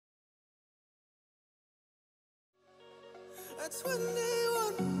最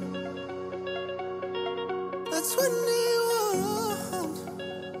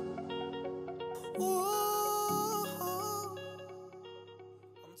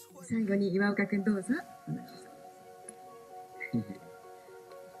後に岩岡くんどうぞ。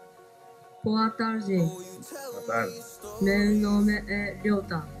Boa tarde. Meu nome é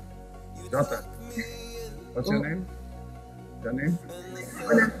Ryota. Jota. What's your name? Your name?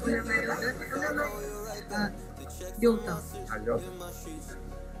 Ryota. Jota.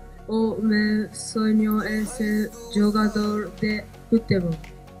 O meu sonho é ser jogador de futebol.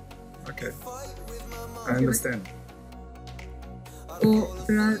 Okay. I understand. O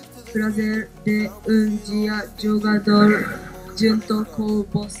prazer de dia jogador junto com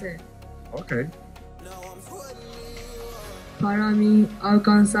você. Okay. Para mim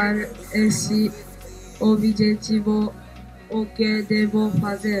alcançar esse objetivo, o que devo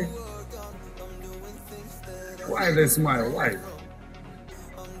fazer? Why they smile? Why?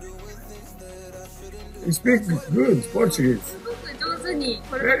 You speak good Portuguese. すごく上手に、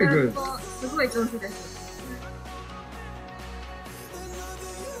これからすごい上手です。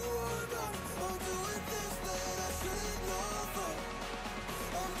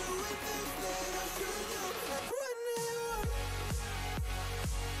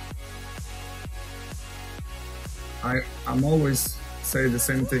I'm always say the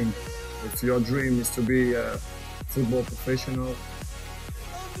same thing. If your dream is to be a football professional,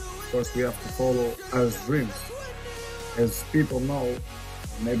 of course we have to follow our dreams. As people know,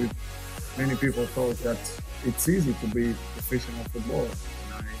 maybe many people thought that it's easy to be a professional footballer.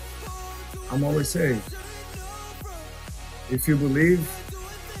 And I'm always saying, if you believe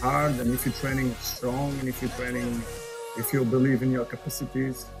hard and if you're training strong and if you believe in your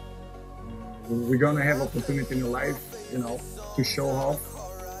capacities, we're gonna have opportunity in your life, to show off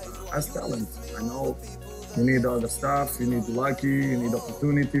as talent. I know you need other stuff, you need lucky, you need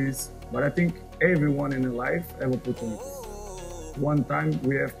opportunities, but I think everyone in life have opportunity. One time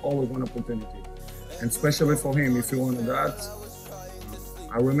we have always one opportunity, and especially for him, if you want that.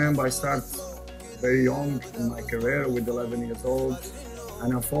 I remember I started very young in my career with 11 years old,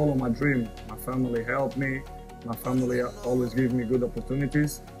 and I follow my dream. My family helped me, my family always give me good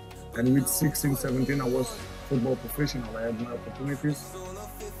opportunities. And with 16, 17, I was football professional. I had my opportunities.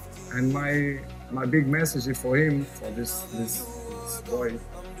 And my big message for him, for this boy,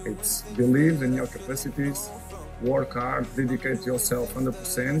 it's believe in your capacities, work hard, dedicate yourself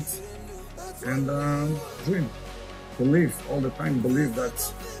 100%, and dream. Believe all the time, believe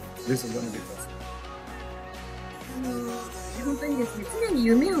that this is going to be possible. 本当にですね、常に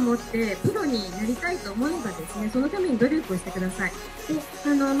夢を持ってプロになりたいと思えばですね、そのために努力をしてください。で、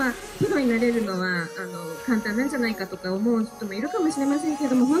プロになれるのは簡単なんじゃないかとか思う人もいるかもしれませんけ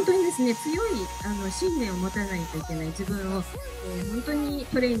ども、本当にですね、強い信念を持たないといけない自分を、本当に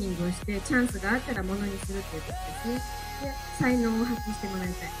トレーニングをしてチャンスがあったらものにするということですね。で、才能を発揮してもら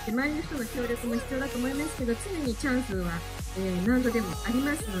いたい。で、周りの人の協力も必要だと思いますけど、常にチャンスは、何度でもあり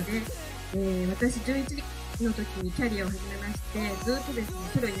ますので、私11の時にキャリアを始めまして、ずっとですね、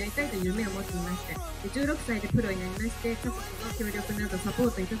プロになりたいという夢を持っていまして、で16歳でプロになりまして、家族の協力などサポ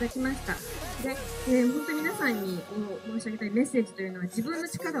ートいただきました。で、本当に皆さんに申し上げたいメッセージというのは、自分の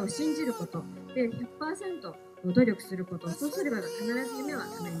力を信じること、で、100% 努力すること、そうすれば必ず夢は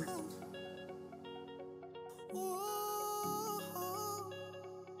叶います。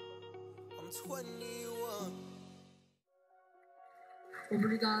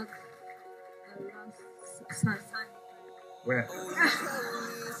Obrigado. Where?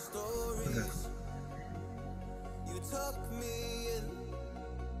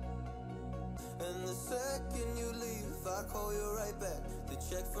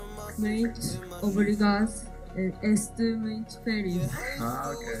 Muito obrigado. Estou muito feliz.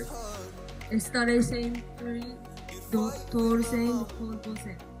 Okay. Estarei sempre torcendo por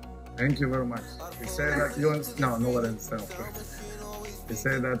você. Thank you very much. You said that you understand. No, nobody understands. You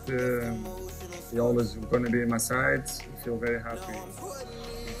said that you're always going to be in my side. I feel very happy.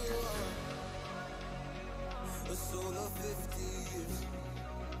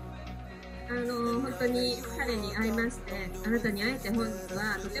 本当に彼に会いまして、あなたに会えて本日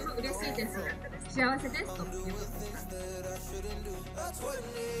はとても嬉しいです。幸せですということでした。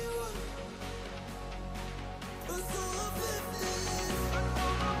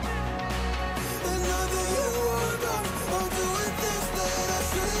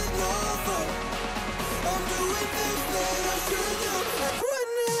I'm doing things that I shouldn't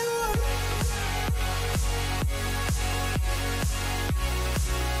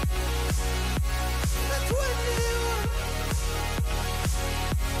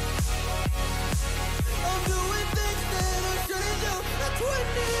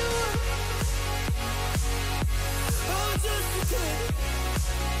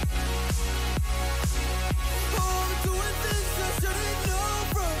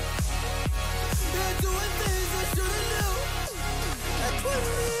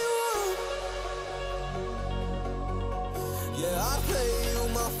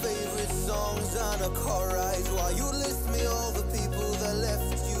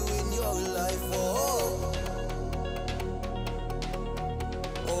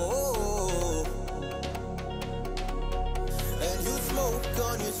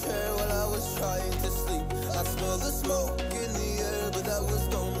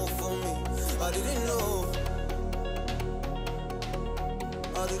didn't know,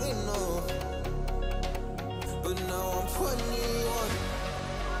 I didn't know. But now I'm 21.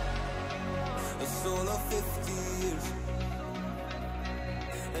 It's all of 50 years.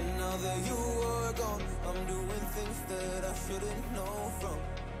 And now that you are gone, I'm doing things that I shouldn't know from.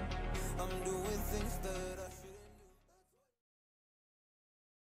 I'm doing things that